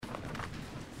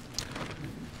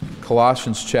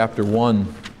Colossians chapter 1.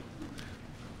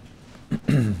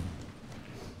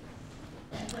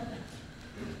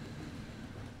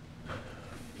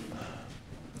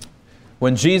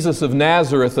 When Jesus of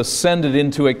Nazareth ascended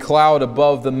into a cloud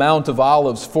above the Mount of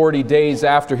Olives 40 days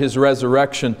after his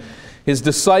resurrection, his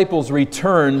disciples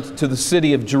returned to the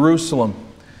city of Jerusalem.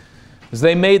 As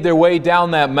they made their way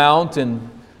down that mount and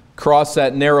crossed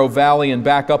that narrow valley and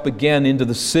back up again into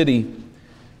the city,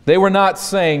 they were not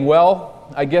saying, "Well,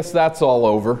 I guess that's all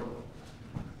over.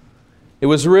 It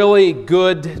was really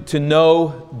good to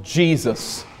know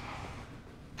Jesus,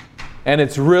 and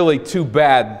it's really too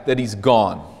bad that He's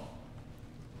gone."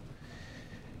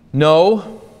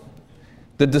 No,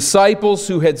 the disciples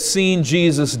who had seen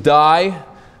Jesus die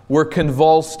were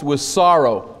convulsed with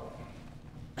sorrow.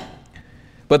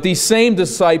 But these same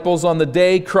disciples, on the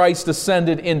day Christ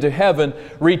ascended into heaven,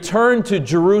 returned to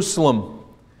Jerusalem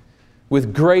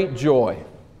with great joy.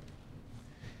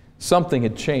 Something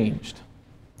had changed.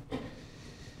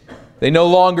 They no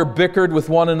longer bickered with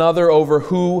one another over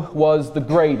who was the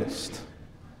greatest.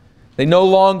 They no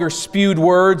longer spewed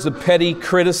words of petty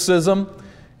criticism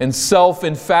and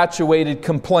self-infatuated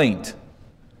complaint.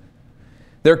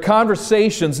 Their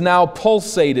conversations now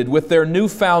pulsated with their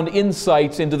newfound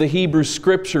insights into the Hebrew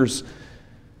Scriptures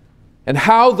and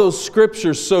how those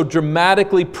Scriptures so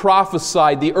dramatically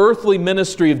prophesied the earthly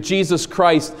ministry of Jesus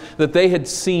Christ that they had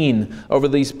seen over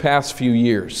these past few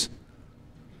years.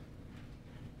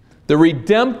 The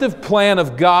redemptive plan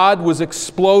of God was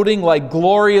exploding like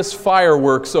glorious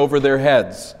fireworks over their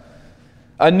heads.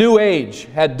 A new age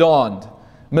had dawned.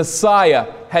 Messiah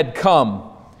had come.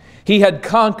 He had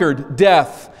conquered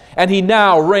death, and He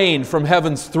now reigned from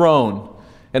heaven's throne.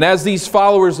 And as these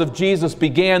followers of Jesus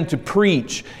began to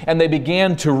preach and they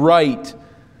began to write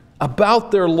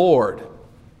about their Lord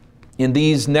in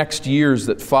these next years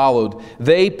that followed,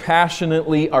 they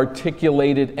passionately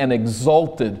articulated and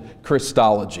exalted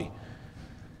Christology.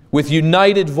 With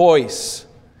united voice,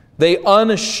 they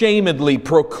unashamedly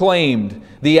proclaimed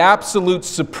the absolute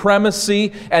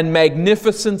supremacy and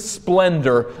magnificent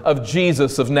splendor of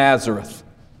Jesus of Nazareth.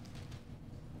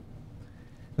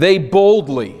 They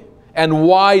boldly and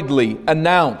widely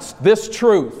announced this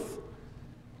truth: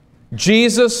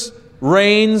 Jesus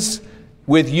reigns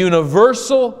with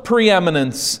universal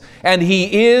preeminence, and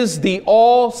He is the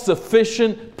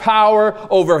all-sufficient power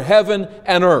over heaven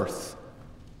and earth.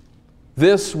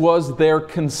 This was their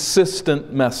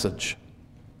consistent message.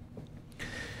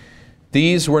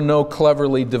 These were no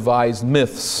cleverly devised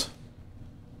myths.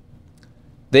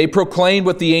 They proclaimed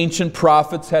what the ancient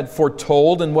prophets had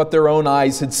foretold and what their own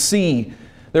eyes had seen.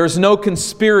 There is no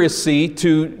conspiracy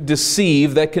to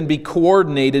deceive that can be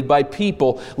coordinated by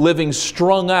people living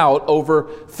strung out over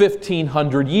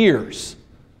 1,500 years.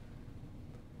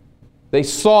 They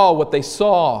saw what they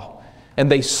saw,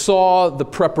 and they saw the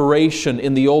preparation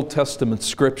in the Old Testament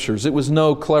Scriptures. It was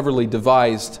no cleverly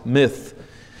devised myth.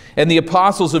 And the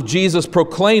apostles of Jesus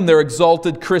proclaimed their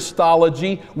exalted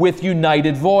Christology with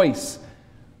united voice.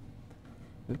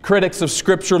 Critics of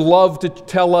Scripture love to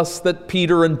tell us that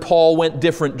Peter and Paul went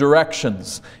different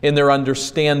directions in their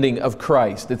understanding of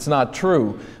Christ. It's not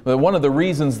true. But one of the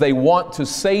reasons they want to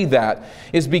say that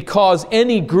is because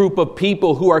any group of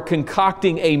people who are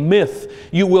concocting a myth,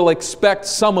 you will expect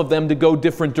some of them to go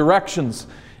different directions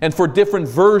and for different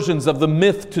versions of the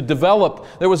myth to develop.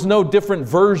 There was no different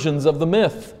versions of the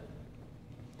myth.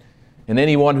 And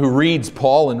anyone who reads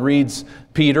Paul and reads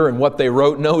Peter and what they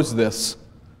wrote knows this.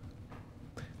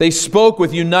 They spoke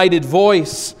with united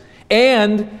voice,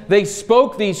 and they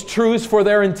spoke these truths for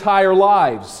their entire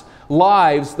lives.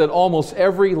 Lives that almost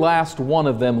every last one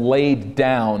of them laid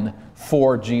down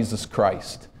for Jesus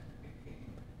Christ.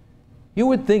 You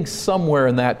would think somewhere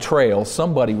in that trail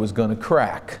somebody was going to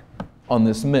crack on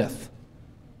this myth.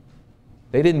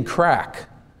 They didn't crack.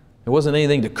 There wasn't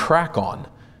anything to crack on.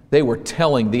 They were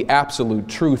telling the absolute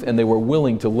truth, and they were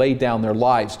willing to lay down their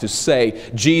lives to say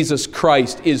Jesus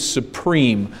Christ is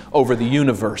supreme over the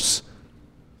universe.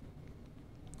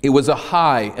 It was a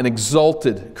high and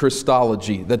exalted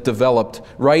Christology that developed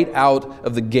right out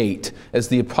of the gate as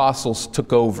the apostles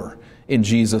took over in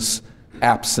Jesus'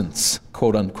 absence,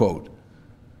 quote unquote.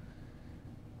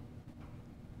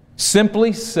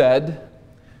 Simply said,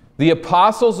 the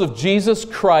apostles of Jesus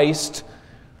Christ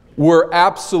were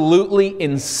absolutely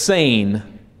insane,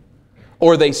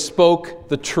 or they spoke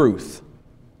the truth.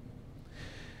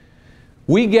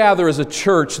 We gather as a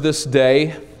church this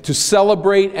day to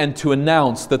celebrate and to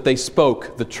announce that they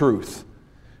spoke the truth.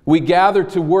 We gather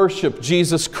to worship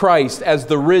Jesus Christ as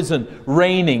the risen,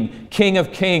 reigning King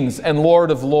of Kings and Lord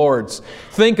of Lords.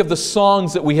 Think of the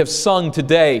songs that we have sung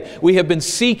today. We have been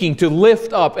seeking to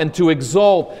lift up and to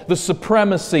exalt the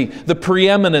supremacy, the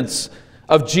preeminence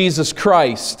of Jesus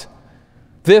Christ.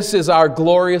 This is our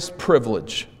glorious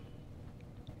privilege.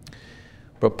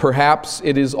 But perhaps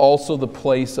it is also the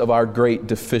place of our great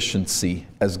deficiency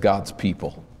as God's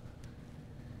people.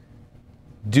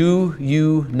 Do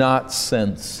you not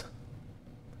sense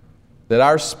that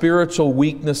our spiritual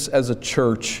weakness as a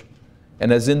church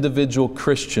and as individual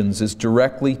Christians is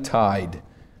directly tied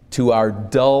to our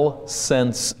dull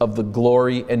sense of the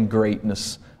glory and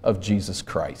greatness of Jesus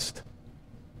Christ?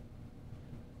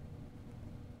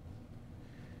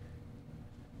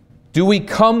 Do we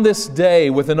come this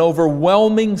day with an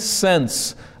overwhelming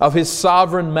sense of His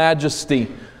sovereign majesty,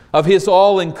 of His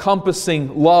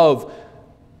all-encompassing love,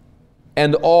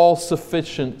 and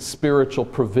all-sufficient spiritual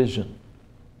provision?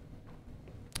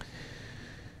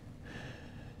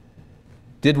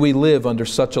 Did we live under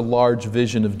such a large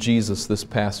vision of Jesus this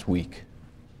past week?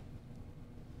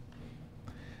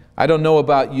 I don't know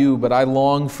about you, but I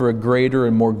long for a greater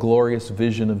and more glorious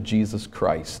vision of Jesus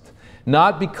Christ.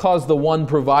 Not because the one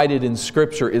provided in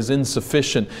Scripture is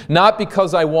insufficient, not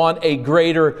because I want a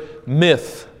greater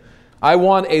myth. I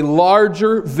want a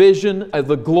larger vision of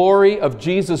the glory of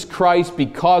Jesus Christ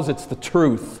because it's the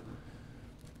truth.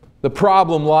 The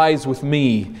problem lies with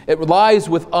me. It lies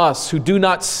with us who do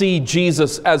not see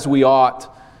Jesus as we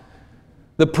ought.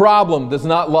 The problem does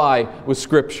not lie with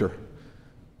Scripture.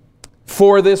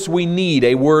 For this we need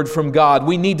a word from God.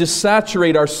 We need to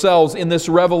saturate ourselves in this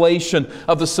revelation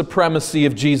of the supremacy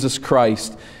of Jesus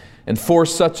Christ. And for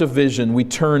such a vision, we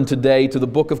turn today to the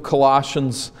book of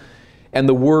Colossians and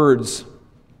the words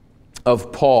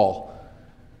of Paul.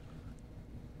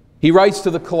 He writes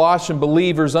to the Colossian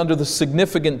believers under the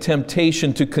significant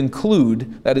temptation to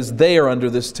conclude, that is, they are under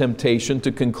this temptation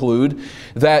to conclude,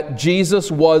 that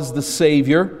Jesus was the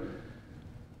Savior,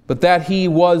 but that He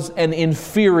was an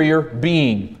inferior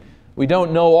being. We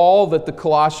don't know all that the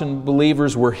Colossian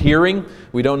believers were hearing.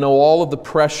 We don't know all of the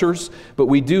pressures, but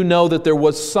we do know that there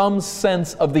was some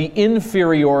sense of the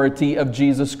inferiority of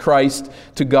Jesus Christ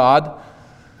to God.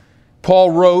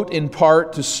 Paul wrote in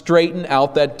part to straighten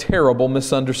out that terrible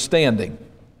misunderstanding.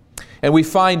 And we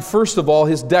find, first of all,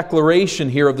 his declaration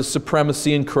here of the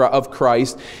supremacy of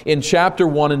Christ in chapter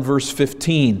 1 and verse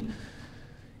 15.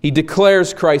 He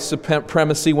declares Christ's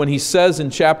supremacy when he says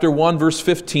in chapter 1, verse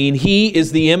 15, He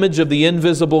is the image of the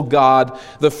invisible God,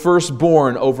 the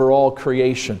firstborn over all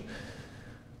creation.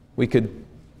 We could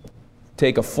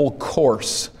take a full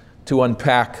course to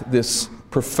unpack this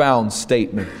profound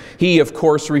statement. He, of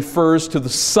course, refers to the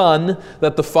Son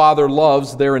that the Father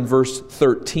loves there in verse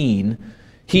 13.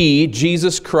 He,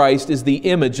 Jesus Christ, is the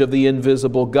image of the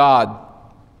invisible God.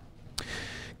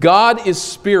 God is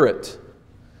spirit.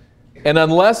 And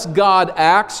unless God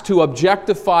acts to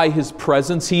objectify His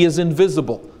presence, He is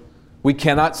invisible. We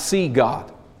cannot see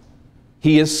God.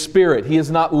 He is spirit. He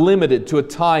is not limited to a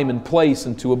time and place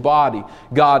and to a body.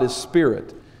 God is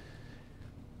spirit.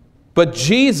 But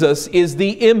Jesus is the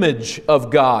image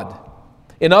of God.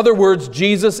 In other words,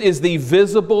 Jesus is the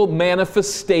visible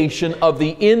manifestation of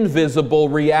the invisible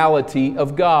reality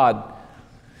of God.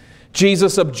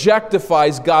 Jesus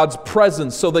objectifies God's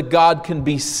presence so that God can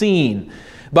be seen.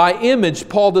 By image,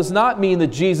 Paul does not mean that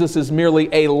Jesus is merely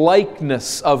a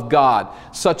likeness of God,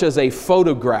 such as a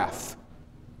photograph.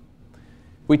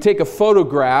 We take a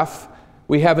photograph,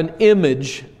 we have an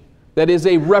image that is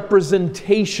a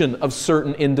representation of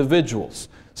certain individuals.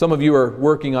 Some of you are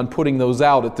working on putting those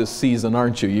out at this season,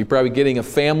 aren't you? You're probably getting a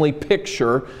family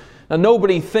picture. Now,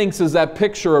 nobody thinks as that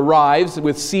picture arrives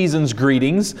with season's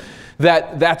greetings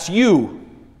that that's you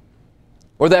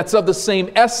or that's of the same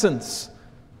essence.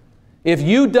 If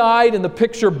you died and the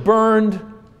picture burned,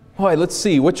 boy, let's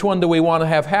see, which one do we want to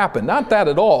have happen? Not that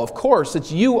at all. Of course,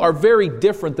 it's you are very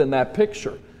different than that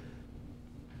picture.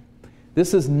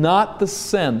 This is not the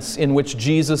sense in which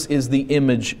Jesus is the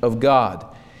image of God.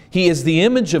 He is the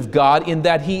image of God in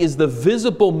that He is the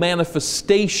visible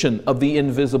manifestation of the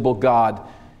invisible God.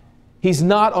 He's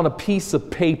not on a piece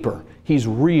of paper. He's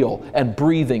real and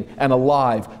breathing and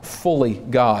alive, fully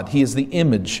God. He is the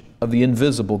image of the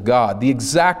invisible God, the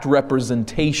exact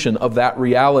representation of that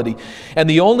reality. And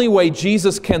the only way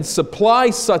Jesus can supply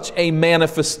such a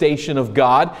manifestation of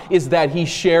God is that He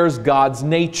shares God's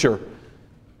nature,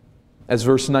 as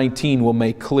verse 19 will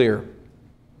make clear.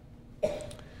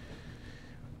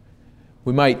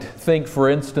 We might think, for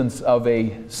instance, of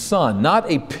a son, not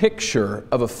a picture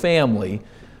of a family,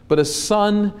 but a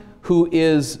son who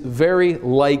is very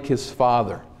like his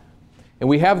father. And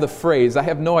we have the phrase, I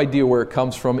have no idea where it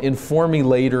comes from, inform me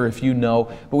later if you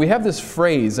know, but we have this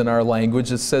phrase in our language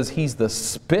that says he's the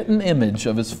spitting image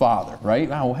of his Father, right?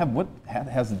 Now, what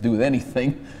has to do with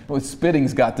anything? What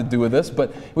spitting's got to do with this?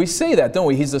 But we say that, don't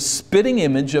we? He's the spitting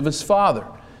image of his Father.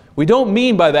 We don't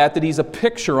mean by that he's a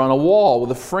picture on a wall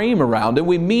with a frame around it.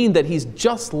 We mean that he's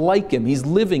just like him. He's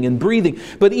living and breathing.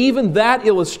 But even that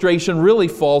illustration really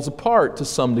falls apart to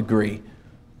some degree.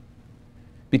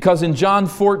 Because in John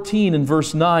 14 and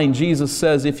verse 9, Jesus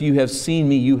says, if you have seen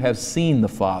me, you have seen the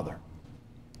Father.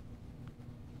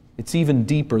 It's even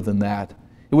deeper than that.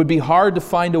 It would be hard to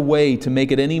find a way to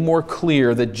make it any more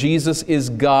clear that Jesus is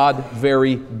God,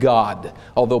 very God.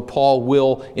 Although Paul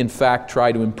will, in fact,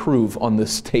 try to improve on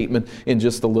this statement in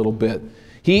just a little bit.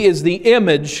 He is the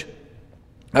image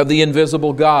of the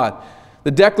invisible God.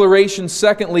 The declaration,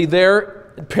 secondly, there,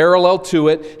 parallel to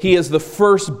it, he is the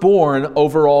firstborn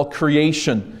over all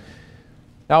creation.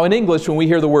 Now in English, when we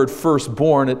hear the word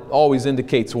firstborn, it always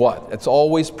indicates what? It's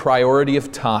always priority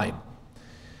of time.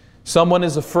 Someone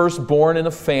is a firstborn in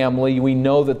a family. We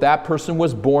know that that person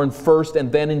was born first,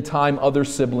 and then in time other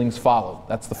siblings followed.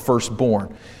 That's the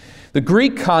firstborn. The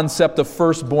Greek concept of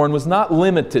firstborn was not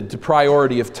limited to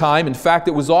priority of time. In fact,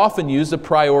 it was often used as a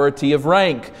priority of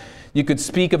rank. You could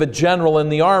speak of a general in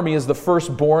the army as the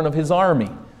firstborn of his army.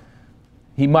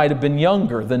 He might have been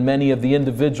younger than many of the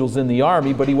individuals in the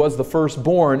army, but he was the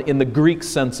firstborn in the Greek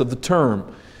sense of the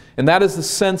term. And that is the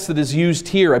sense that is used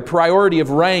here, a priority of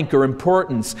rank or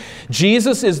importance.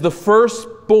 Jesus is the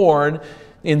firstborn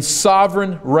in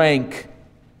sovereign rank.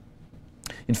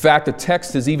 In fact, a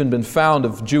text has even been found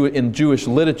in Jewish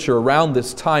literature around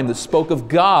this time that spoke of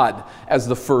God as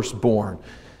the firstborn.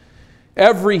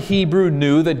 Every Hebrew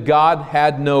knew that God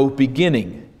had no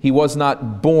beginning. He was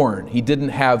not born. He didn't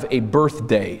have a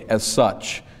birthday as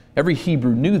such. Every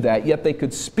Hebrew knew that, yet they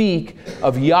could speak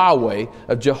of Yahweh,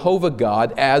 of Jehovah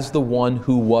God, as the one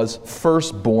who was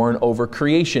firstborn over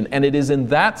creation. And it is in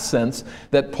that sense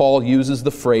that Paul uses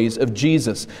the phrase of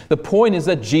Jesus. The point is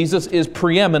that Jesus is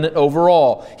preeminent over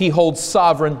all. He holds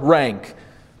sovereign rank.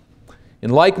 In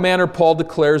like manner, Paul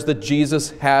declares that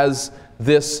Jesus has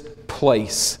this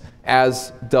place,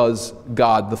 as does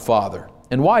God the Father.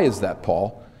 And why is that,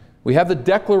 Paul? We have the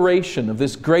declaration of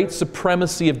this great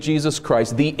supremacy of Jesus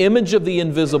Christ, the image of the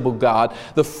invisible God,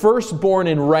 the firstborn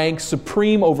in rank,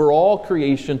 supreme over all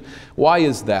creation. Why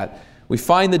is that? We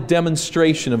find the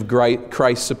demonstration of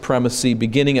Christ's supremacy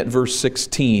beginning at verse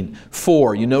 16.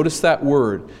 For, you notice that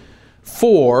word.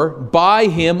 For by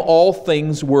Him all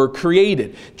things were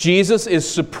created. Jesus is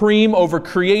supreme over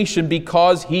creation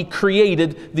because He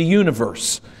created the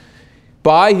universe.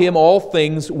 By Him all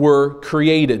things were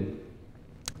created.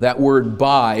 That word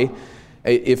by,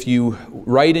 if you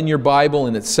write in your Bible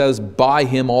and it says by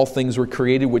Him all things were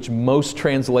created, which most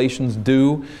translations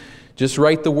do, just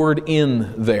write the word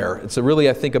in there. It's really,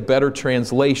 I think, a better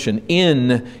translation.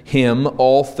 In Him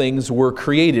all things were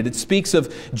created. It speaks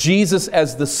of Jesus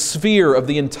as the sphere of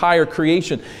the entire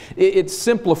creation. It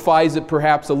simplifies it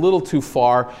perhaps a little too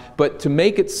far, but to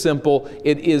make it simple,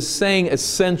 it is saying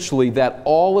essentially that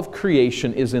all of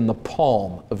creation is in the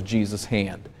palm of Jesus'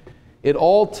 hand. It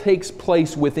all takes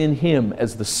place within Him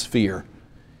as the sphere.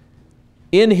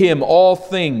 In Him all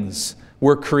things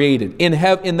were created. In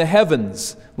the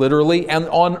heavens, literally, and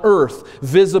on earth,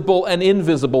 visible and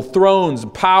invisible, thrones,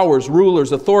 powers,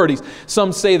 rulers, authorities.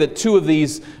 Some say that two of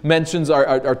these mentions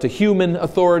are to human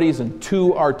authorities and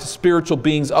two are to spiritual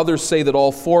beings. Others say that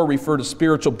all four refer to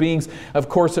spiritual beings. Of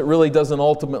course, it really doesn't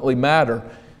ultimately matter.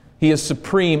 He is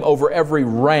supreme over every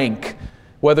rank,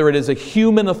 whether it is a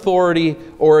human authority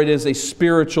or it is a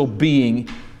spiritual being.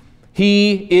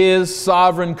 He is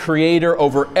sovereign creator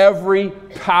over every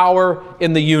power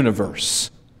in the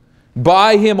universe.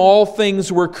 By Him all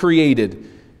things were created,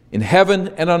 in heaven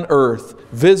and on earth,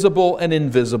 visible and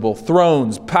invisible,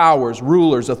 thrones, powers,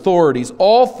 rulers, authorities.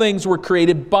 All things were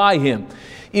created by Him.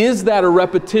 Is that a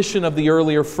repetition of the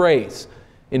earlier phrase?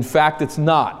 In fact, it's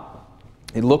not.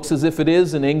 It looks as if it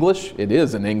is in English. It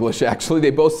is in English, actually.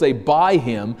 They both say by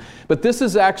Him. But this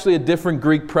is actually a different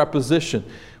Greek preposition,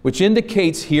 which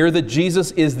indicates here that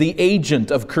Jesus is the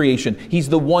agent of creation. He's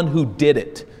the one who did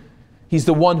it. He's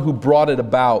the one who brought it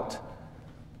about.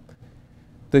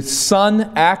 The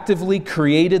Son actively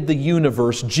created the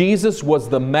universe. Jesus was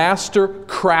the master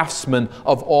craftsman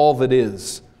of all that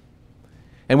is.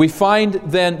 And we find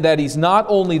then that He's not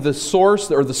only the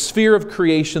source or the sphere of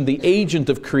creation, the agent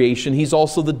of creation, He's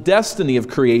also the destiny of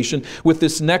creation with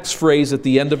this next phrase at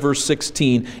the end of verse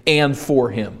 16, and for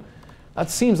Him. That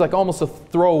seems like almost a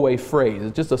throwaway phrase.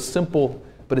 It's just a simple,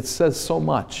 but it says so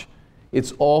much.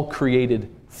 It's all created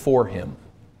for Him.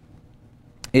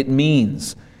 It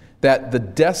means that the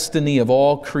destiny of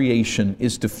all creation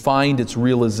is to find its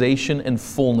realization and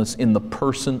fullness in the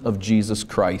person of Jesus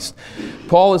Christ.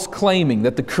 Paul is claiming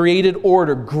that the created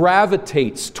order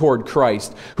gravitates toward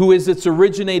Christ, who is its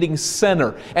originating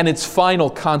center and its final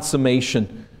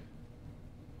consummation.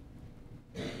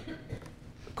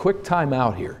 Quick time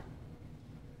out here.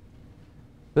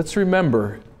 Let's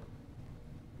remember,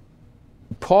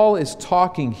 Paul is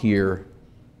talking here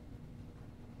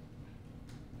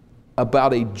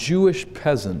about a Jewish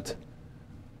peasant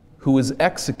who was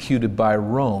executed by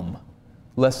Rome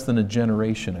less than a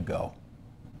generation ago.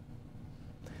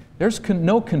 There's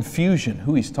no confusion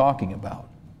who he's talking about.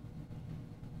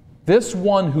 This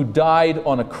one who died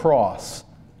on a cross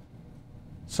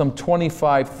some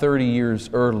 25, 30 years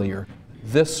earlier,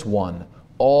 this one,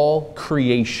 all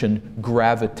creation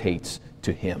gravitates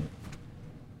to him.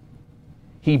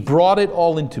 He brought it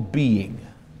all into being.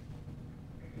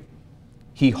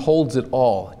 He holds it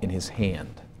all in His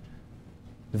hand.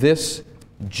 This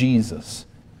Jesus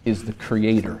is the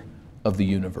creator of the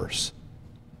universe.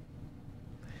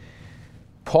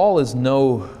 Paul is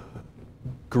no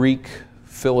Greek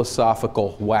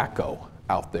philosophical wacko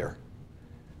out there.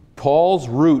 Paul's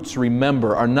roots,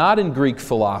 remember, are not in Greek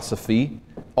philosophy.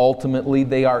 Ultimately,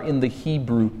 they are in the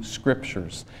Hebrew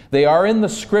Scriptures. They are in the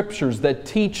Scriptures that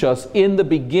teach us in the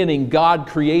beginning God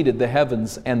created the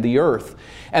heavens and the earth,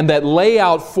 and that lay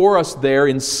out for us there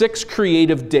in 6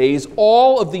 creative days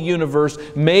all of the universe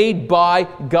made by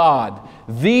God.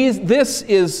 This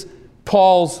is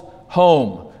Paul's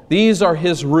home. These are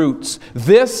his roots.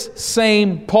 This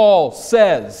same Paul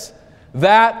says,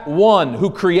 that one who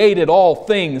created all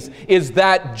things is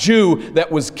that Jew that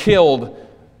was killed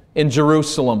in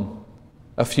Jerusalem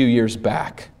a few years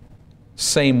back.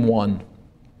 Same one.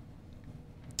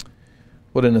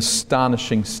 What an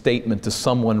astonishing statement to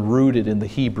someone rooted in the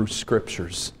Hebrew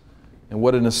Scriptures. And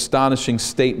what an astonishing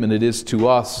statement it is to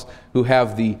us who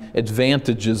have the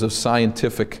advantages of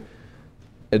scientific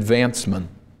advancement.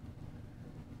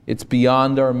 It's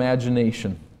beyond our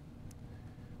imagination.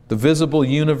 The visible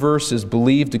universe is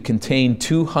believed to contain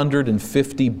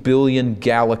 250 billion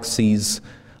galaxies,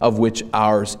 of which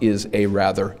ours is a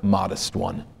rather modest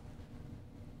one.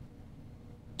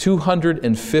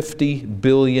 250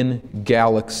 billion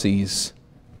galaxies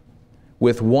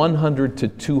with 100 to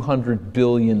 200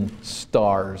 billion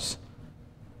stars.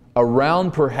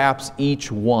 Around perhaps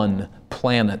each one,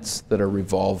 planets that are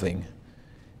revolving.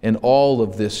 And all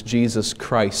of this, Jesus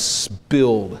Christ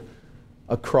spilled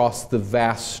across the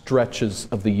vast stretches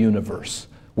of the universe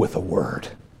with a word.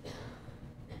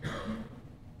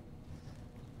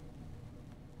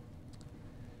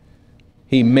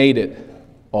 He made it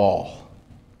all.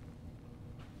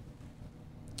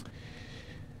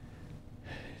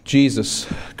 Jesus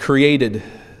created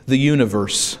the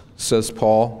universe, says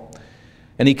Paul.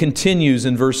 And he continues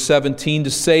in verse 17 to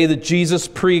say that Jesus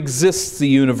pre-exists the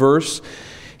universe.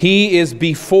 He is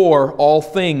before all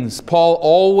things. Paul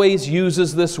always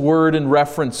uses this word in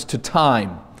reference to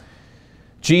time.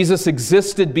 Jesus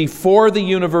existed before the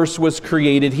universe was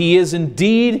created. He is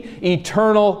indeed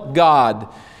eternal God.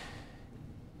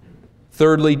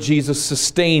 Thirdly, Jesus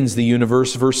sustains the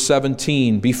universe, verse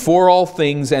 17. Before all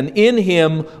things, and in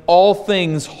Him all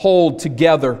things hold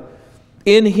together.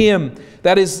 In Him,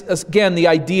 that is, again, the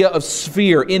idea of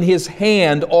sphere. In His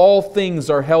hand, all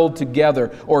things are held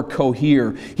together or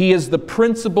cohere. He is the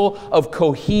principle of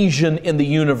cohesion in the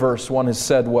universe, one has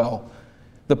said well.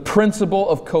 The principle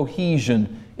of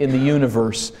cohesion in the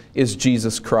universe is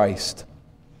Jesus Christ.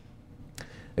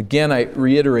 Again, I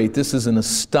reiterate, this is an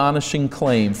astonishing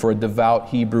claim for a devout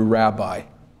Hebrew rabbi.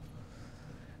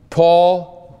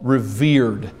 Paul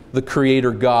revered the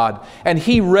Creator God, and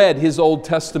he read his Old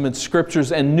Testament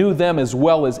scriptures and knew them as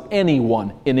well as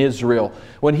anyone in Israel.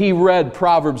 When he read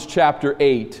Proverbs chapter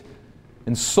 8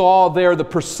 and saw there the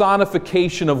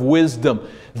personification of wisdom,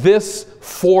 this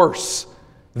force,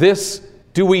 this,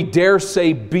 do we dare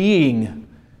say, being,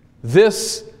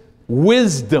 this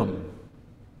wisdom,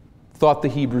 thought the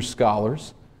Hebrew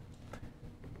scholars,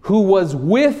 who was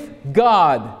with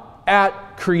God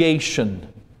at creation.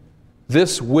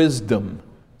 This wisdom,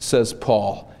 says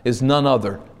Paul, is none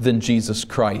other than Jesus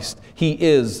Christ. He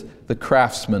is the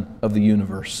craftsman of the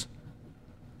universe.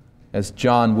 As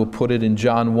John will put it in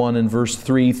John 1 and verse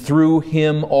 3, through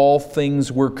Him all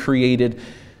things were created.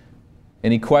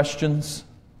 Any questions?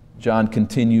 John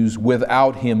continues,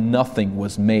 without Him nothing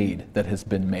was made that has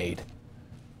been made.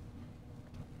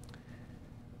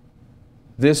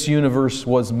 This universe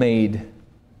was made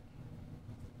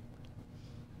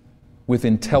with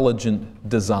intelligent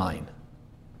design.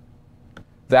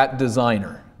 That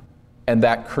designer and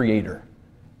that creator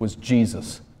was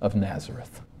Jesus of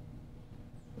Nazareth.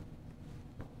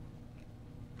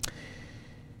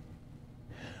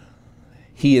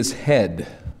 He is head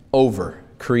over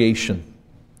creation.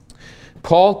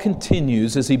 Paul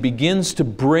continues as he begins to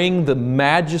bring the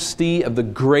majesty of the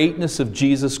greatness of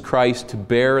Jesus Christ to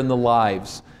bear in the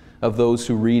lives of those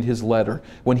who read his letter,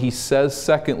 when he says,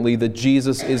 secondly, that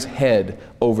Jesus is head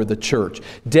over the church.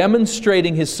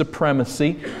 Demonstrating his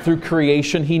supremacy through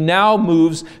creation, he now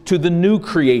moves to the new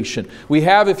creation. We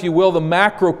have, if you will, the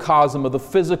macrocosm of the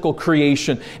physical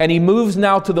creation, and he moves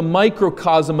now to the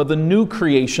microcosm of the new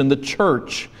creation, the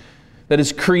church, that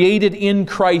is created in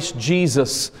Christ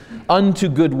Jesus unto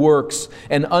good works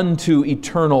and unto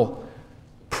eternal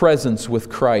presence with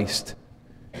Christ.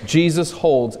 Jesus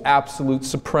holds absolute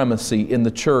supremacy in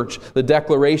the church. The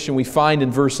declaration we find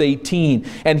in verse 18,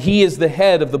 and He is the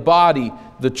head of the body,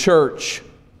 the church.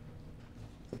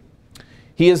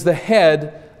 He is the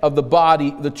head of the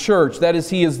body, the church. That is,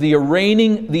 He is the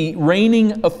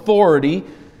reigning authority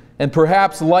and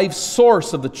perhaps life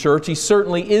source of the church. He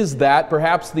certainly is that.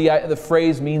 Perhaps the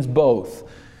phrase means both.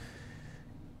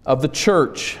 Of the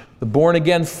church, the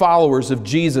born-again followers of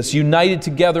Jesus, united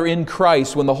together in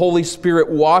Christ when the Holy Spirit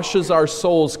washes our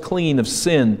souls clean of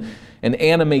sin and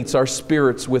animates our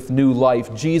spirits with new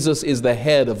life. Jesus is the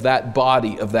head of that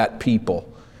body, of that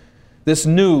people. This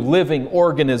new living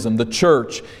organism, the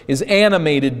church, is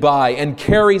animated by and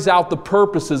carries out the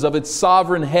purposes of its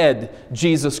sovereign head,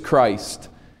 Jesus Christ.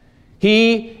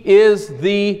 He is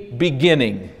the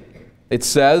beginning. It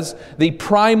says, the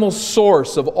primal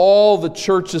source of all the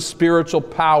church's spiritual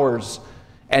powers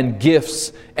and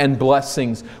gifts and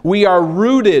blessings. We are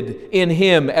rooted in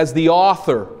Him as the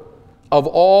author of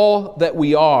all that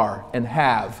we are and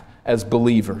have as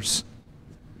believers.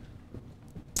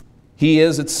 He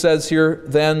is, it says here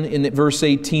then in verse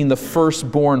 18, the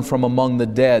firstborn from among the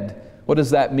dead. What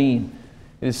does that mean?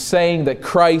 It is saying that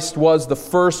Christ was the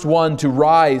first one to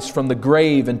rise from the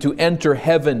grave and to enter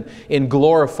heaven in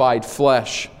glorified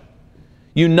flesh.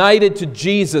 United to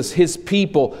Jesus, His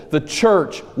people, the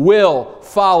church will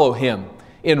follow Him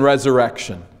in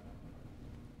resurrection.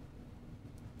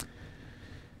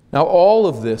 Now, all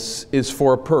of this is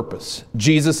for a purpose.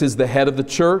 Jesus is the head of the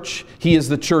church. He is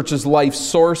the church's life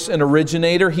source and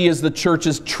originator. He is the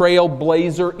church's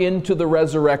trailblazer into the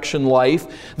resurrection life.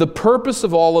 The purpose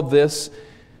of all of this,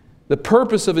 the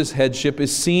purpose of His headship,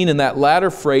 is seen in that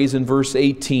latter phrase in verse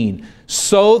 18.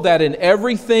 So that in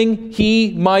everything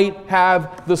He might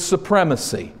have the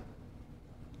supremacy.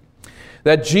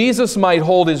 That Jesus might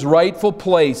hold His rightful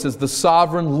place as the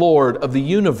sovereign Lord of the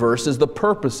universe is the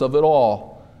purpose of it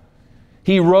all.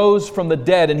 He rose from the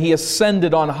dead and He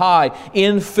ascended on high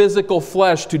in physical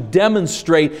flesh to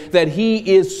demonstrate that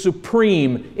He is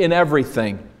supreme in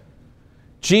everything.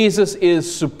 Jesus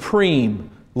is supreme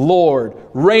Lord,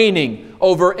 reigning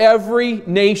over every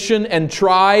nation and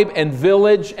tribe and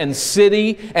village and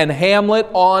city and hamlet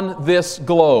on this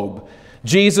globe.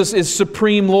 Jesus is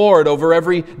supreme Lord over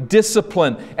every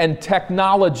discipline and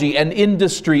technology and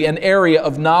industry and area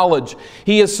of knowledge.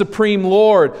 He is supreme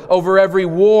Lord over every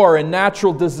war and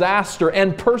natural disaster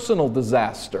and personal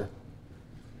disaster.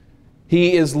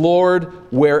 He is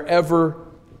Lord wherever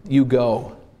you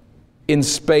go. In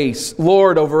space,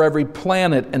 Lord over every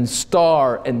planet and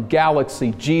star and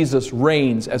galaxy, Jesus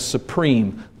reigns as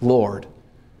supreme Lord.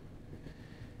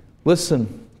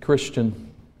 Listen, Christian.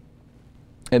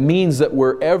 It means that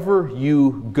wherever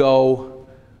you go,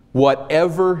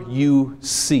 whatever you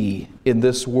see in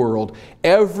this world,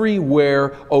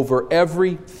 everywhere, over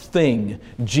everything,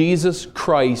 Jesus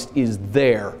Christ is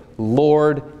there,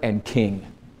 Lord and King.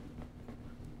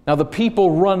 Now, the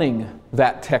people running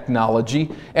that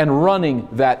technology and running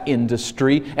that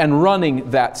industry and running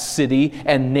that city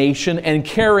and nation and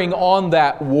carrying on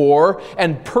that war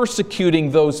and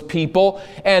persecuting those people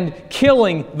and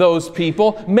killing those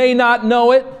people may not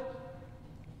know it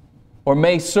or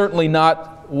may certainly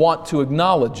not want to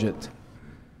acknowledge it.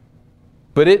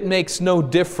 But it makes no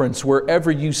difference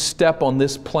wherever you step on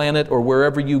this planet or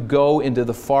wherever you go into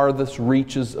the farthest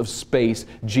reaches of space,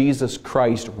 Jesus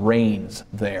Christ reigns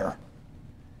there.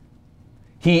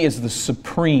 He is the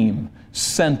supreme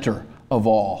center of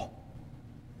all.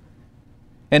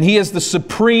 And He is the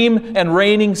supreme and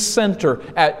reigning center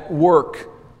at work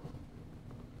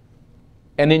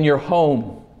and in your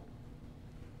home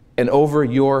and over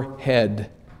your head.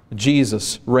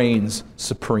 Jesus reigns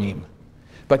supreme.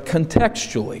 But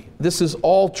contextually, this is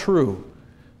all true.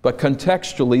 But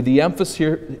contextually, the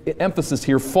emphasis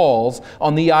here falls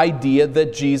on the idea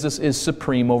that Jesus is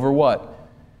supreme over what?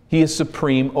 He is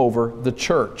supreme over the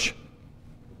church.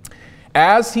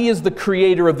 As He is the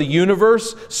creator of the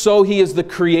universe, so He is the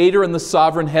creator and the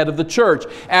sovereign head of the church.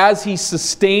 As He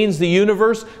sustains the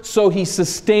universe, so He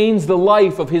sustains the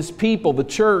life of His people, the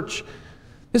church.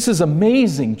 This is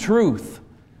amazing truth.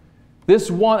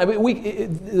 Biblical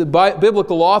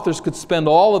authors could spend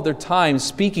all of their time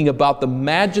speaking about the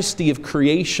majesty of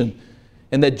creation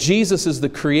and that Jesus is the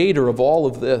creator of all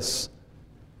of this.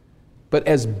 But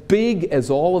as big as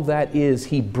all of that is,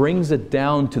 He brings it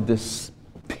down to this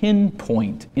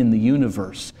pinpoint in the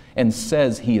universe and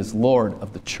says He is Lord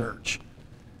of the church.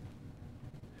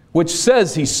 Which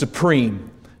says He's supreme,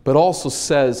 but also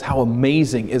says how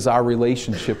amazing is our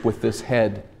relationship with this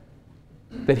head.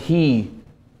 That He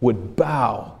would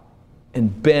bow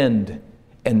and bend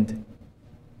and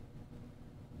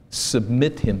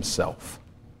submit Himself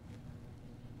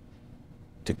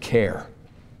to care,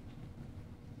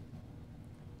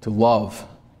 to love,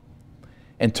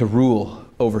 and to rule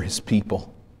over His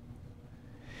people.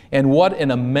 And what an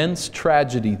immense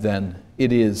tragedy then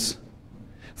it is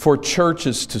for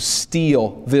churches to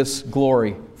steal this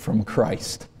glory from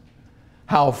Christ.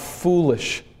 How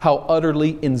foolish, how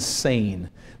utterly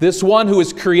insane. This one who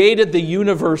has created the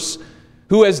universe,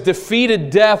 who has defeated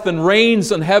death and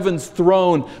reigns on heaven's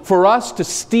throne, for us to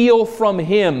steal from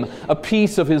Him a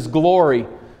piece of His glory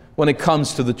when it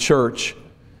comes to the church.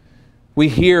 We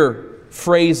hear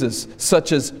phrases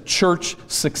such as church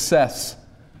success.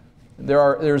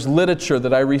 There's literature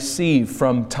that I receive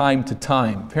from time to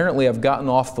time. Apparently I've gotten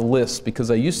off the list because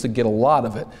I used to get a lot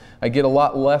of it. I get a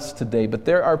lot less today. But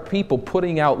there are people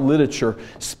putting out literature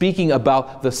speaking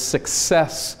about the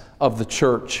success of the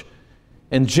church.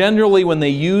 And generally when they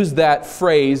use that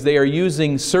phrase, they are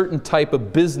using certain type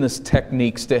of business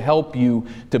techniques to help you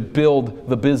to build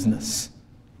the business.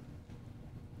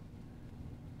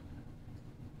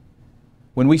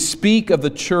 When we speak of the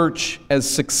church as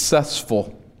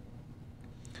successful,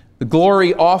 the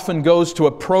glory often goes to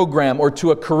a program or to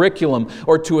a curriculum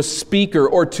or to a speaker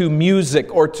or to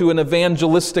music or to an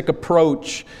evangelistic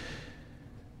approach.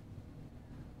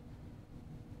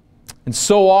 And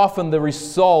so often the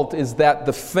result is that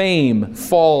the fame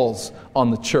falls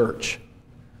on the church.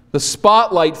 The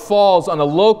spotlight falls on a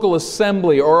local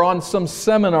assembly or on some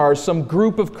seminar, some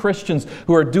group of Christians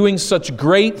who are doing such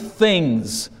great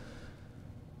things.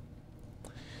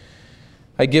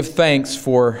 I give thanks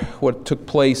for what took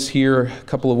place here a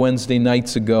couple of Wednesday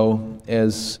nights ago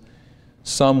as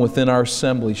some within our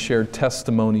assembly shared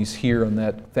testimonies here on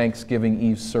that Thanksgiving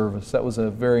Eve service. That was a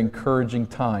very encouraging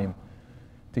time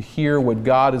to hear what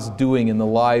God is doing in the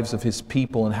lives of His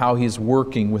people and how He's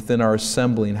working within our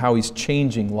assembly and how He's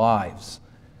changing lives.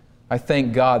 I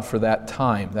thank God for that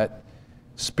time, that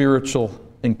spiritual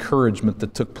encouragement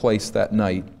that took place that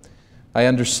night. I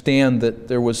understand that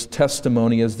there was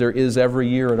testimony, as there is every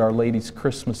year at Our Lady's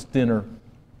Christmas dinner,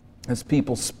 as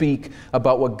people speak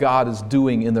about what God is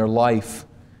doing in their life,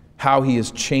 how He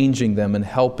is changing them and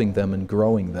helping them and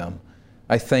growing them.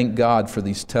 I thank God for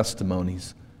these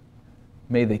testimonies.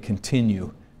 May they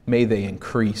continue. May they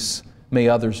increase. May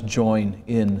others join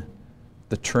in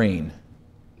the train.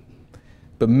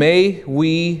 But may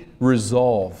we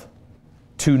resolve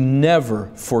to never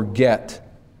forget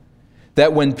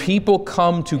that when people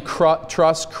come to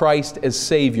trust Christ as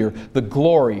Savior, the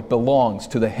glory belongs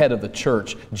to the head of the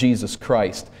church, Jesus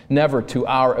Christ, never to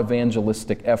our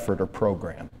evangelistic effort or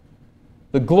program.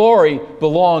 The glory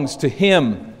belongs to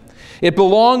Him. It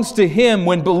belongs to Him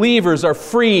when believers are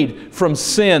freed from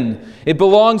sin. It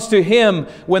belongs to Him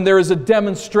when there is a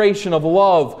demonstration of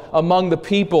love among the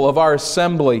people of our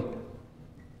assembly.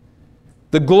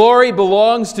 The glory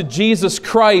belongs to Jesus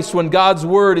Christ when God's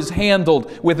Word is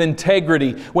handled with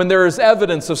integrity, when there is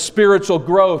evidence of spiritual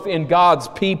growth in God's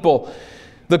people.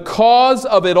 The cause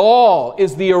of it all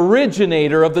is the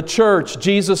originator of the church,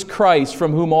 Jesus Christ,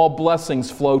 from whom all blessings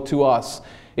flow to us.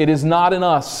 It is not in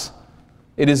us.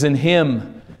 It is in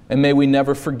Him, and may we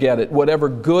never forget it. Whatever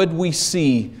good we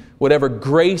see, whatever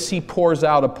grace He pours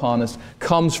out upon us,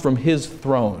 comes from His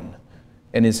throne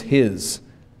and is His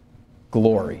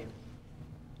glory.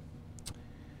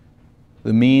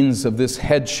 The means of this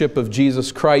headship of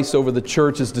Jesus Christ over the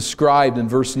church is described in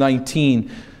verse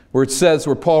 19, where it says,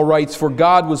 where Paul writes, "For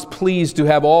God was pleased to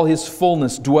have all His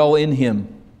fullness dwell in Him."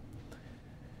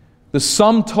 The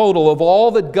sum total of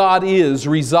all that God is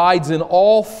resides in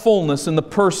all fullness in the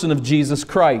person of Jesus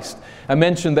Christ. I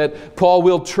mentioned that Paul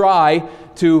will try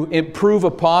to improve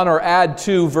upon or add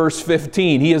to verse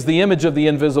 15. He is the image of the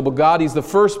invisible God. He's the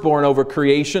firstborn over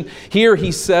creation. Here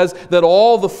he says that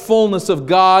all the fullness of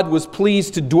God was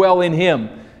pleased to dwell in Him,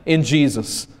 in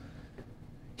Jesus.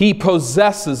 He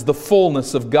possesses the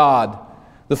fullness of God.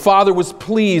 The Father was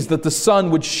pleased that the Son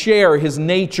would share His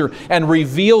nature and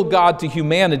reveal God to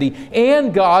humanity.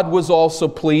 And God was also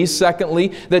pleased,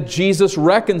 secondly, that Jesus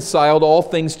reconciled all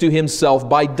things to Himself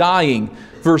by dying.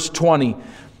 Verse 20,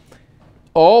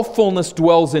 all fullness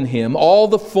dwells in Him, all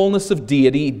the fullness of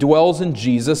deity dwells in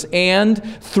Jesus, and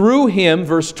through Him,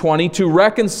 verse 20, to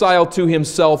reconcile to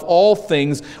Himself all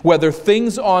things, whether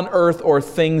things on earth or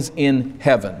things in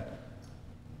heaven.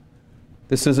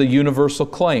 This is a universal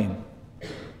claim.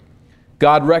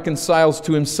 God reconciles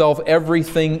to Himself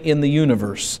everything in the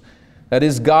universe. That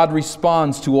is, God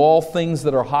responds to all things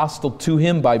that are hostile to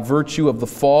Him by virtue of the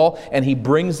fall, and He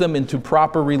brings them into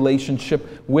proper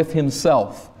relationship with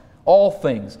Himself. All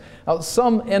things. Now,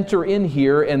 some enter in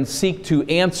here and seek to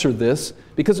answer this,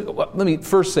 because let me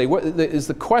first say, what is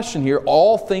the question here?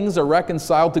 All things are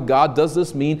reconciled to God. Does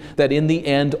this mean that in the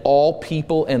end all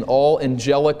people and all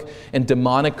angelic and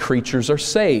demonic creatures are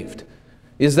saved?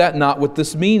 Is that not what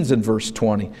this means in verse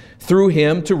 20? Through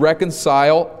Him to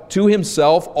reconcile to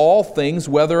Himself all things,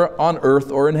 whether on earth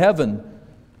or in heaven.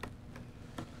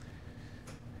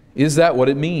 Is that what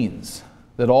it means?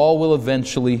 That all will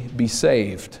eventually be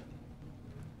saved?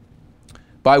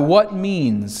 By what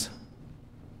means?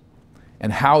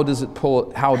 And how does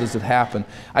it happen?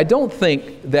 I don't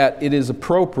think that it is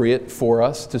appropriate for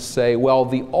us to say, well,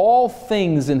 the all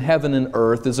things in heaven and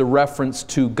earth is a reference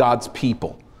to God's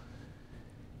people.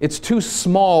 It's too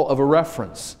small of a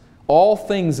reference. All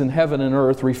things in heaven and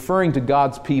earth referring to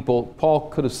God's people, Paul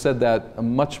could have said that a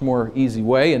much more easy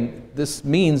way, and this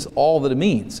means all that it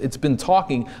means. It's been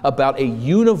talking about a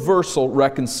universal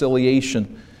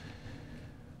reconciliation.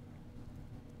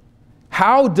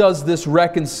 How does this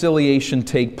reconciliation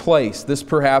take place? This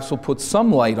perhaps will put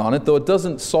some light on it, though it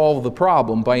doesn't solve the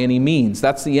problem by any means.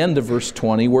 That's the end of verse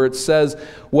 20, where it says,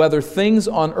 whether things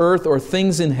on earth or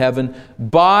things in heaven,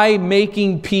 by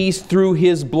making peace through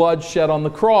His blood shed on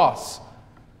the cross.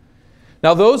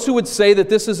 Now, those who would say that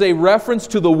this is a reference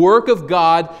to the work of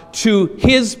God to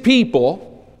His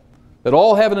people, that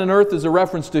all heaven and earth is a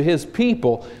reference to His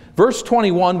people, verse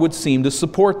 21 would seem to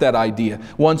support that idea.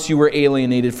 Once you were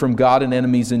alienated from God and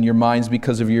enemies in your minds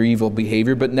because of your evil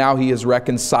behavior, but now He has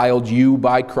reconciled you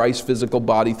by Christ's physical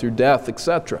body through death,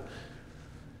 etc.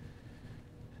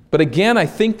 But again, I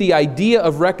think the idea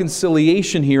of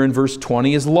reconciliation here in verse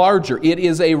 20 is larger. It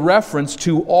is a reference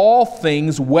to all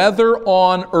things, whether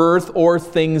on earth or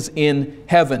things in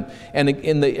heaven. And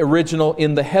in the original,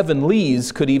 in the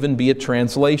heavenlies could even be a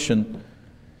translation.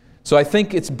 So I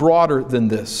think it's broader than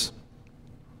this.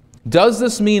 Does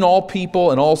this mean all people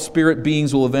and all spirit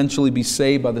beings will eventually be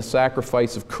saved by the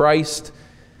sacrifice of Christ?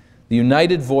 The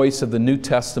united voice of the New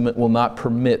Testament will not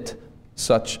permit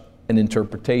such an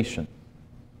interpretation.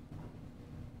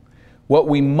 What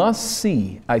we must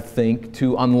see, I think,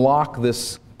 to unlock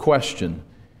this question,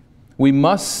 we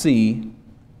must see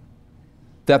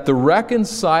that the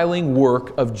reconciling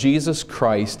work of Jesus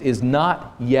Christ is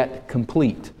not yet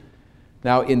complete.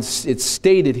 Now, it's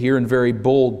stated here in very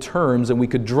bold terms, and we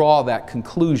could draw that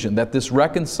conclusion, that this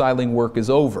reconciling work is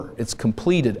over. It's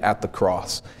completed at the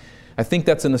cross. I think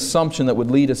that's an assumption that would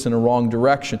lead us in a wrong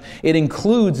direction. It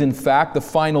includes, in fact, the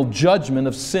final judgment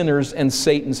of sinners and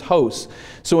Satan's hosts.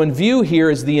 So in view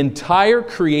here is the entire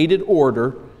created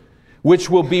order, which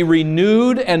will be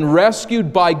renewed and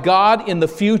rescued by God in the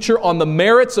future on the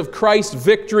merits of Christ's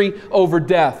victory over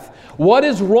death. What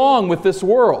is wrong with this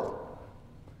world?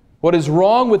 What is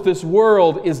wrong with this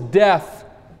world is death.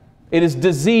 It is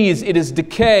disease. It is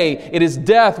decay. It is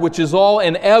death, which is all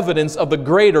an evidence of the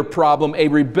greater problem, a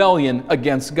rebellion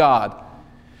against God.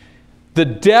 The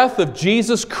death of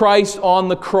Jesus Christ on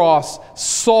the cross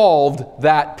solved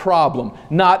that problem.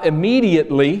 Not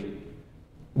immediately,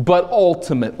 but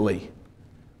ultimately.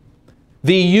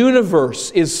 The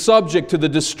universe is subject to the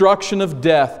destruction of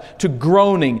death, to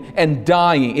groaning and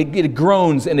dying. It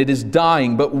groans and it is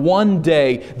dying. But one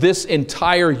day, this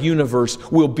entire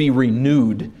universe will be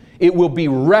renewed. It will be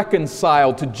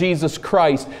reconciled to Jesus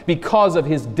Christ because of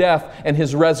His death and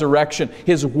His resurrection,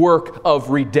 His work of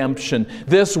redemption.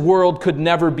 This world could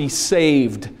never be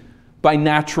saved by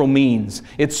natural means.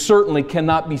 It certainly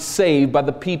cannot be saved by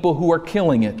the people who are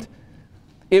killing it.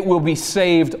 It will be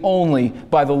saved only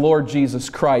by the Lord Jesus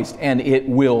Christ, and it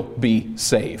will be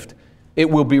saved. It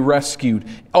will be rescued.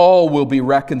 All will be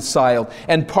reconciled.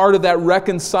 And part of that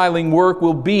reconciling work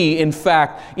will be, in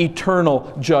fact,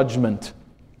 eternal judgment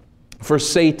for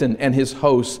Satan and his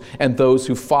hosts and those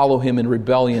who follow him in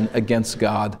rebellion against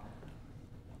God.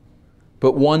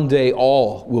 But one day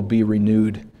all will be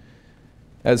renewed.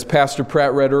 As Pastor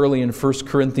Pratt read early in 1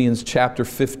 Corinthians chapter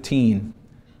 15,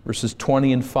 verses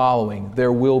 20 and following,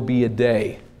 there will be a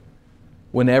day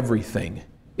when everything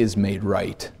is made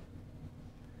right.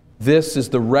 This is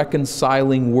the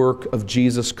reconciling work of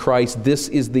Jesus Christ. This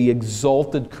is the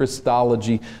exalted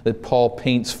Christology that Paul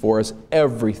paints for us.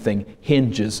 Everything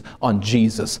hinges on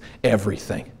Jesus.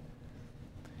 Everything.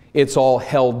 It's all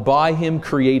held by Him,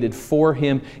 created for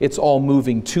Him. It's all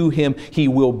moving to Him. He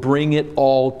will bring it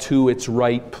all to its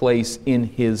right place in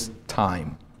His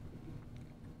time.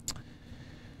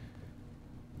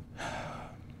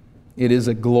 It is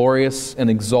a glorious and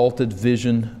exalted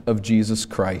vision of Jesus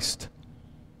Christ.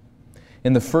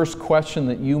 And the first question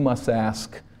that you must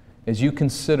ask as you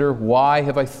consider, why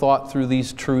have I thought through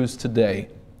these truths today?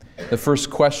 The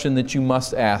first question that you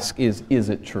must ask is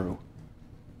it true?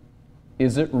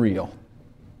 Is it real?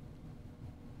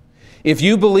 If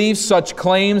you believe such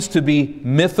claims to be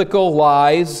mythical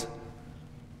lies,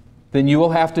 then you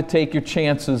will have to take your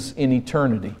chances in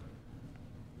eternity.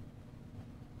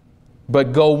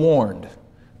 But go warned.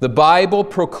 The Bible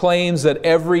proclaims that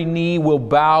every knee will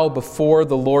bow before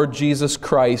the Lord Jesus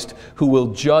Christ, who will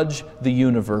judge the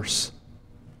universe.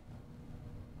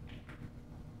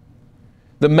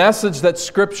 The message that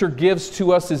Scripture gives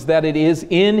to us is that it is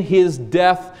in His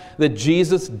death that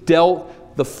Jesus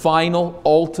dealt the final,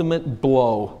 ultimate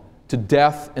blow to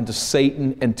death and to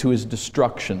Satan and to his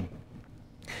destruction.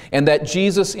 And that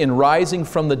Jesus, in rising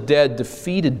from the dead,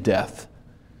 defeated death.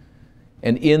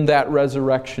 And in that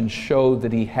resurrection showed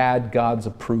that He had God's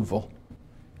approval.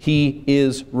 He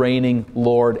is reigning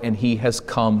Lord, and He has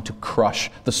come to crush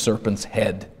the serpent's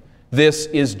head. This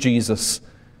is Jesus.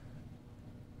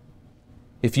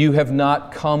 If you have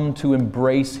not come to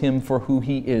embrace Him for who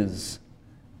He is,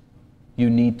 you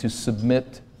need to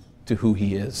submit to who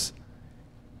He is.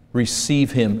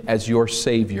 Receive Him as your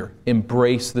Savior.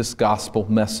 Embrace this gospel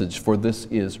message, for this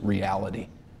is reality.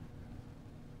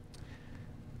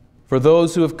 For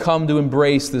those who have come to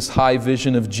embrace this high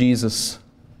vision of Jesus,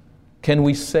 can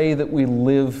we say that we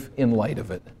live in light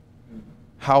of it?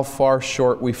 How far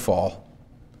short we fall.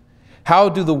 How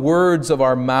do the words of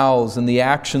our mouths and the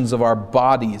actions of our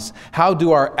bodies, how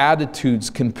do our attitudes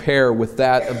compare with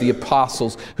that of the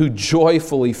apostles who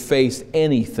joyfully faced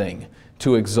anything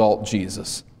to exalt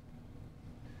Jesus?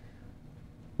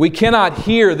 We cannot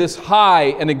hear this high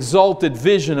and exalted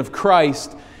vision of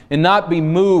Christ and not be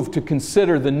moved to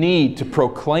consider the need to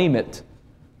proclaim it.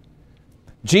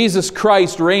 Jesus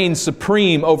Christ reigns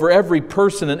supreme over every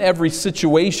person and every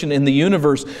situation in the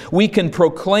universe. We can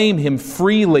proclaim Him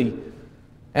freely,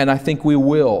 and I think we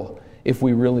will if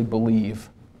we really believe.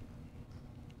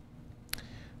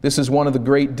 This is one of the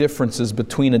great differences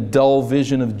between a dull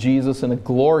vision of Jesus and a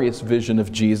glorious vision of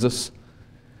Jesus.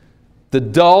 The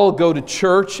dull go to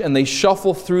church and they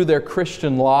shuffle through their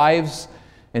Christian lives,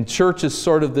 and church is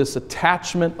sort of this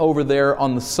attachment over there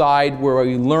on the side where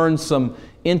we learn some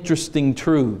interesting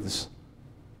truths.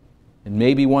 And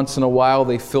maybe once in a while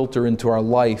they filter into our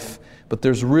life, but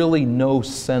there's really no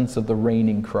sense of the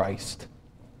reigning Christ.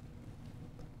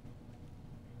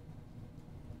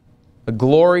 A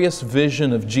glorious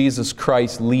vision of Jesus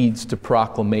Christ leads to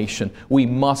proclamation. We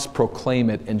must proclaim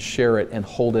it and share it and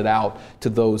hold it out to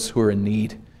those who are in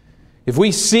need. If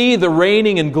we see the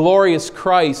reigning and glorious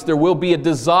Christ, there will be a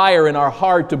desire in our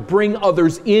heart to bring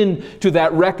others into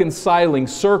that reconciling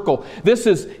circle.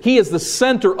 He is the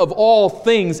center of all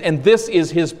things, and this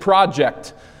is His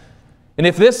project. And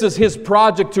if this is His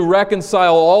project to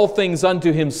reconcile all things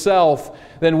unto Himself,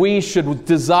 then we should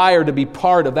desire to be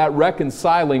part of that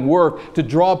reconciling work, to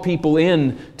draw people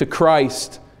in to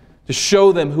Christ, to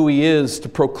show them who He is, to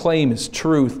proclaim His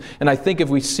truth. And I think if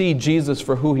we see Jesus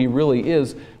for who He really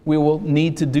is, we will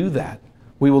need to do that.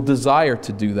 We will desire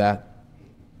to do that.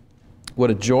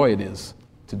 What a joy it is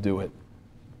to do it.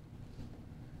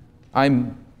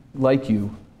 I'm like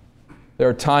you. There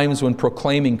are times when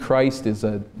proclaiming Christ is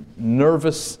a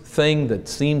nervous thing that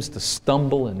seems to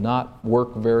stumble and not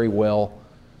work very well.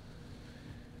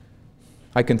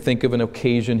 I can think of an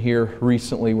occasion here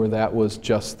recently where that was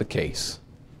just the case.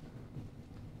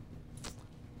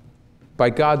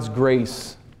 By God's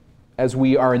grace, as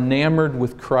we are enamored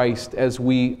with Christ, as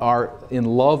we are in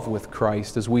love with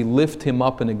Christ, as we lift Him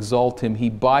up and exalt Him, He,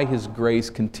 by His grace,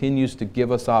 continues to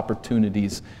give us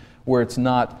opportunities where it's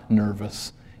not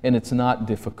nervous, and it's not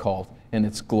difficult, and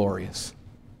it's glorious.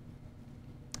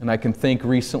 And I can think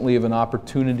recently of an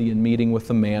opportunity in meeting with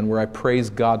a man where I praise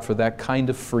God for that kind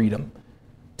of freedom,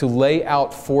 to lay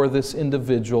out for this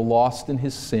individual lost in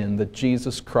his sin that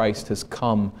Jesus Christ has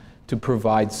come to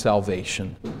provide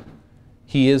salvation.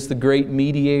 He is the great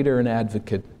mediator and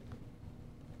advocate.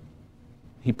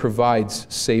 He provides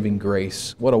saving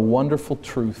grace. What a wonderful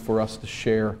truth for us to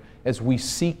share as we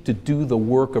seek to do the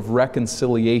work of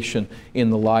reconciliation in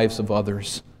the lives of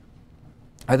others.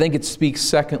 I think it speaks,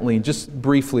 secondly, just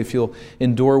briefly, if you'll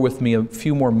endure with me a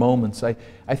few more moments, I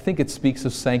think it speaks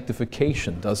of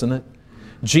sanctification, doesn't it?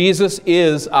 Jesus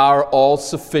is our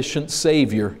all-sufficient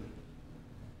Savior.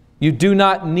 You do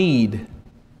not need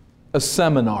a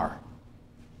seminar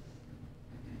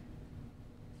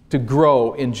to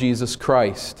grow in Jesus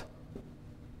Christ.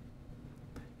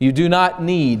 You do not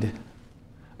need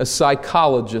a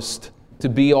psychologist to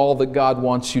be all that God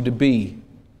wants you to be.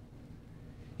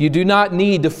 You do not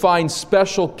need to find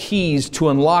special keys to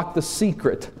unlock the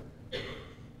secret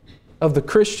of the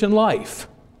Christian life.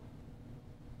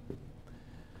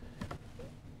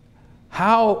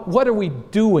 What are we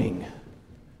doing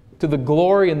to the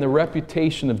glory and the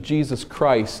reputation of Jesus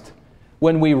Christ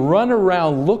when we run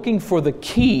around looking for the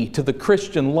key to the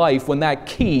Christian life when that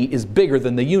key is bigger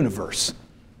than the universe?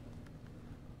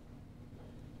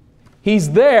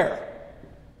 He's there.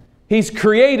 He's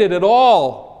created it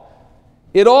all.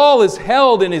 It all is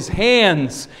held in His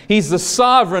hands. He's the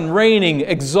sovereign, reigning,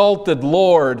 exalted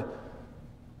Lord.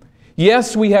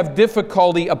 Yes, we have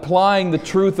difficulty applying the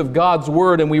truth of God's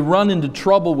Word, and we run into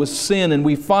trouble with sin, and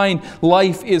we find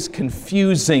life is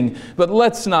confusing. But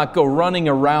let's not go running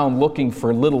around looking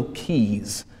for little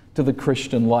keys to the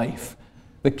Christian life.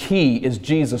 The key is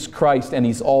Jesus Christ, and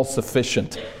He's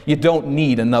all-sufficient. You don't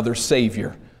need another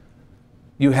Savior.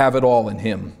 You have it all in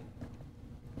Him.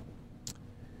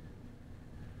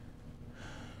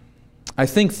 I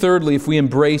think, thirdly, if we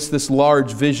embrace this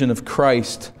large vision of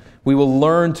Christ, we will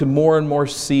learn to more and more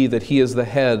see that He is the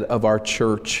head of our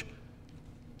church.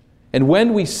 And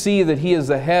when we see that He is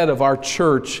the head of our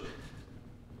church,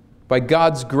 by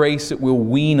God's grace, it will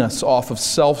wean us off of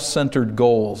self-centered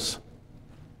goals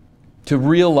to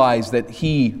realize that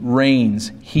He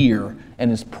reigns here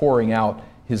and is pouring out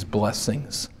His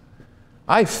blessings.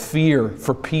 I fear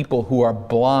for people who are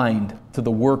blind to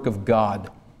the work of God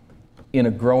in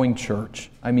a growing church.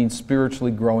 I mean,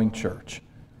 spiritually growing church.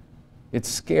 It's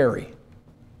scary.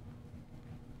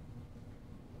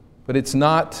 But it's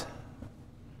not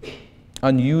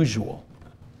unusual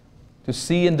to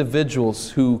see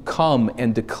individuals who come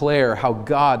and declare how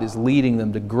God is leading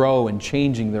them to grow and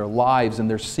changing their lives, and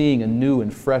they're seeing a new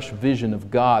and fresh vision of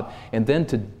God, and then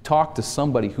to talk to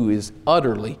somebody who is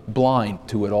utterly blind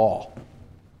to it all.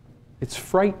 It's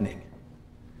frightening.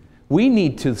 We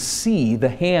need to see the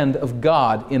hand of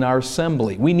God in our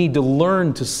assembly. We need to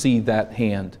learn to see that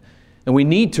hand. And we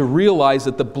need to realize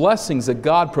that the blessings that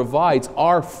God provides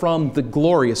are from the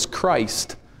glorious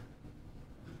Christ.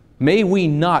 May we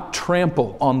not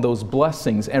trample on those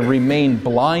blessings and remain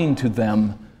blind to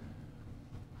them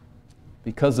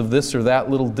because of this or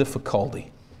that little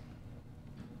difficulty.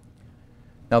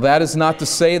 Now, that is not to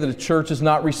say that a church is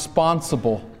not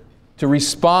responsible to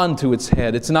respond to its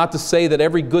head. It's not to say that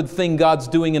every good thing God's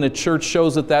doing in a church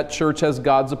shows that that church has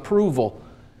God's approval.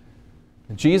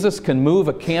 Jesus can move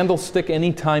a candlestick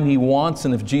anytime He wants,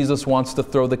 and if Jesus wants to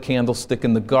throw the candlestick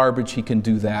in the garbage, He can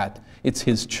do that. It's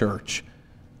His church.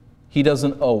 He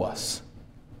doesn't owe us.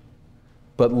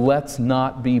 But let's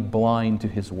not be blind to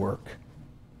His work.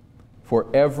 For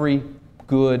every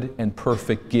good and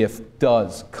perfect gift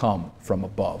does come from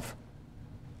above.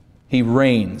 He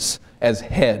reigns as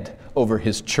head over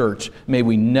His church. May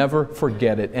we never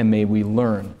forget it, and may we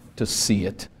learn to see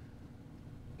it.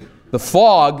 The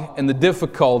fog and the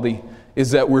difficulty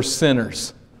is that we're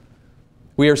sinners.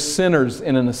 We are sinners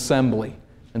in an assembly.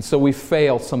 And so we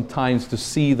fail sometimes to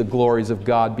see the glories of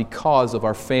God because of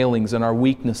our failings and our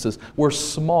weaknesses. We're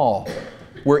small.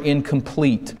 We're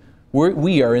incomplete.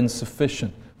 We are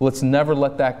insufficient. Let's never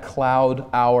let that cloud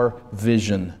our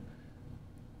vision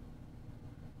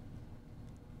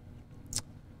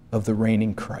of the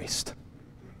reigning Christ.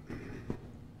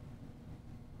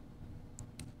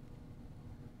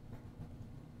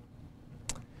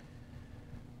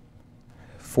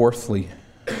 Fourthly,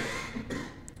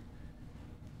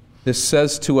 this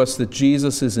says to us that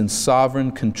Jesus is in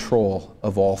sovereign control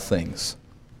of all things.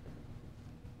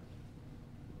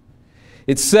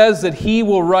 It says that He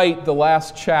will write the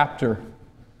last chapter.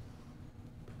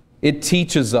 It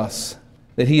teaches us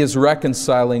that He is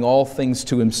reconciling all things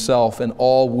to Himself, and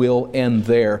all will end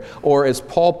there. Or as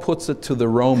Paul puts it to the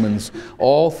Romans,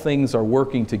 all things are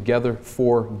working together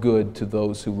for good to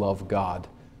those who love God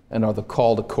and are the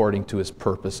called according to His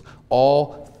purpose.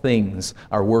 All things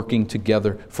are working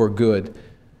together for good,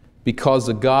 because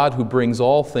the God who brings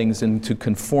all things into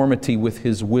conformity with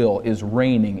His will is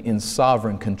reigning in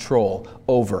sovereign control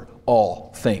over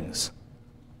all things.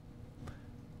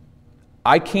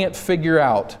 I can't figure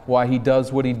out why He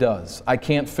does what He does. I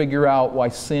can't figure out why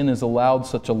sin is allowed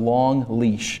such a long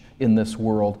leash in this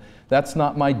world. That's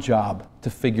not my job to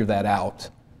figure that out.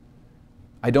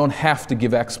 I don't have to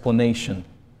give explanation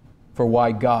for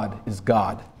why God is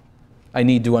God. I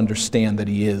need to understand that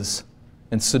He is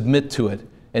and submit to it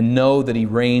and know that He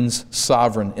reigns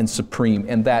sovereign and supreme.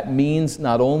 And that means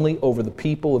not only over the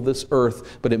people of this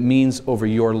earth, but it means over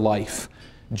your life.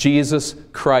 Jesus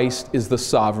Christ is the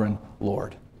sovereign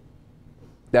Lord.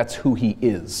 That's who He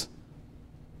is.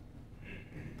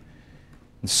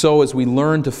 And so as we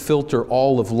learn to filter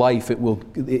all of life,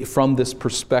 from this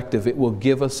perspective, it will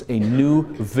give us a new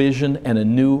vision and a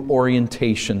new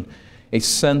orientation, a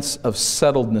sense of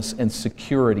settledness and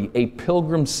security, a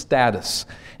pilgrim status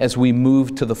as we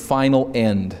move to the final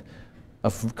end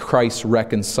of Christ's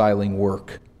reconciling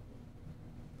work.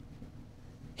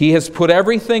 He has put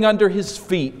everything under His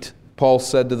feet, Paul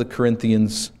said to the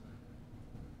Corinthians.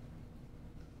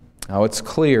 Now it's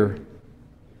clear,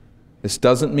 this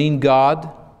doesn't mean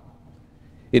God.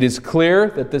 It is clear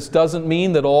that this doesn't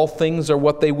mean that all things are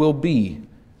what they will be.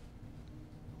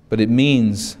 But it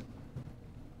means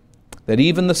that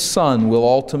even the Son will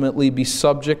ultimately be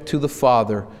subject to the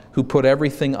Father who put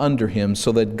everything under Him,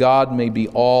 so that God may be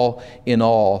all in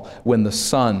all when the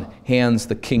Son hands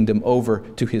the kingdom over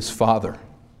to His Father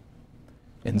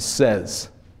and says,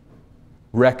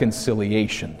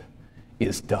 reconciliation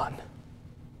is done.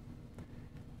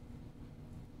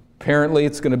 Apparently,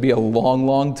 it's going to be a long,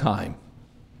 long time.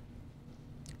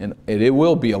 And it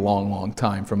will be a long, long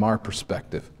time from our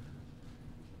perspective.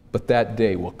 But that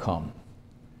day will come.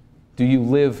 Do you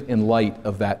live in light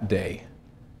of that day?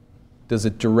 Does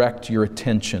it direct your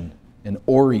attention and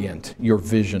orient your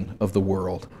vision of the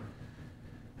world?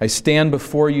 I stand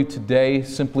before you today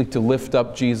simply to lift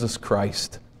up Jesus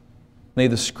Christ. May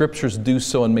the Scriptures do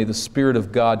so, and may the Spirit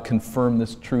of God confirm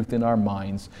this truth in our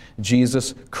minds.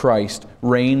 Jesus Christ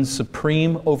reigns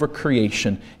supreme over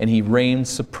creation, and He reigns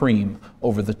supreme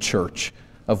over the church,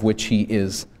 of which He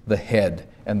is the head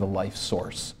and the life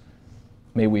source.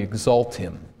 May we exalt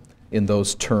Him in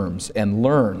those terms and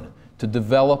learn to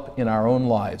develop in our own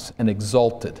lives an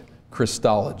exalted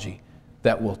Christology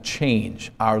that will change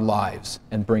our lives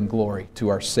and bring glory to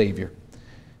our Savior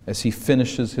as He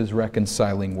finishes His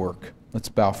reconciling work. Let's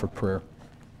bow for prayer.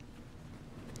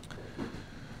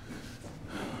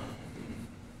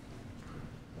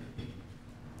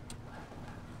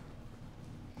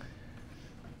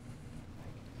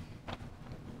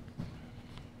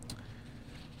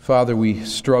 Father, we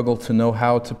struggle to know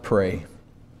how to pray.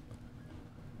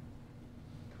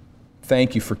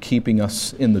 Thank You for keeping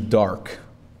us in the dark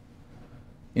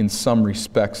in some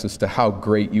respects as to how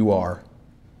great You are.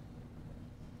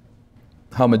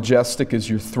 How majestic is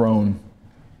Your throne.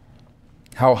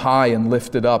 How high and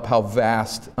lifted up, how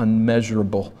vast,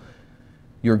 unmeasurable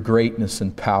Your greatness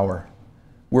and power.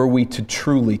 Were we to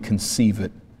truly conceive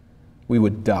it, we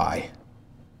would die.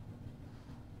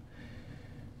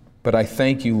 But I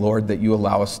thank You, Lord, that You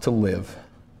allow us to live.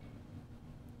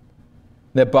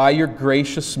 That by Your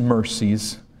gracious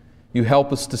mercies, You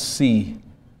help us to see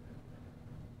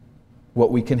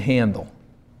what we can handle.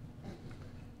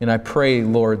 And I pray,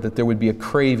 Lord, that there would be a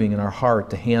craving in our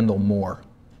heart to handle more,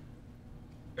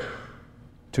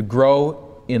 to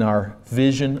grow in our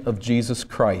vision of Jesus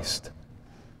Christ,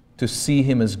 to see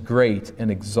Him as great and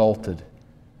exalted.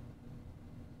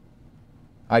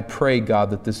 I pray, God,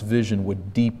 that this vision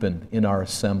would deepen in our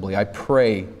assembly. I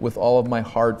pray with all of my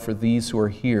heart for these who are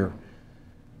here,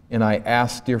 and I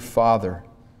ask, dear Father,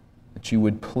 that You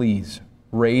would please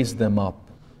raise them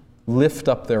up, lift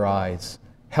up their eyes,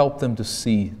 help them to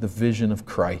see the vision of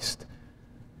Christ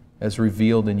as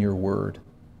revealed in Your Word.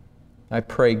 I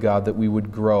pray, God, that we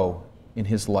would grow in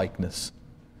His likeness.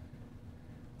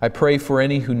 I pray for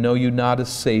any who know You not as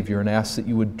Savior and ask that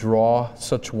You would draw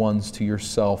such ones to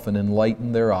Yourself and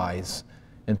enlighten their eyes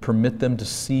and permit them to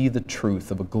see the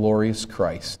truth of a glorious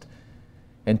Christ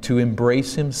and to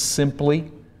embrace Him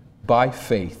simply by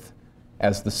faith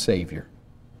as the Savior.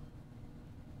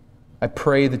 I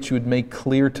pray that You would make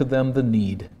clear to them the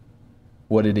need,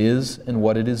 what it is and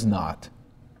what it is not.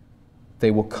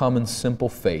 They will come in simple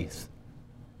faith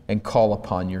and call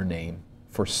upon Your name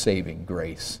for saving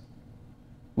grace.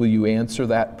 Will You answer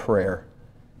that prayer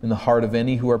in the heart of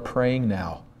any who are praying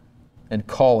now and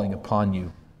calling upon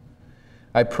You?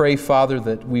 I pray, Father,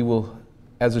 that we will,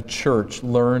 as a church,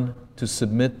 learn to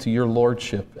submit to Your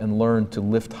lordship and learn to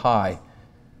lift high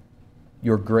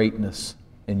Your greatness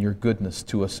and Your goodness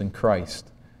to us in Christ.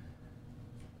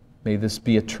 May this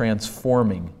be a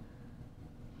transforming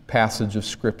passage of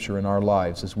Scripture in our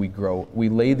lives as we grow. We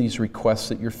lay these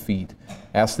requests at Your feet.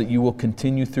 Ask that You will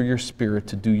continue through Your Spirit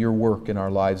to do Your work in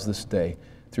our lives this day.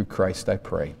 Through Christ I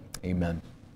pray. Amen.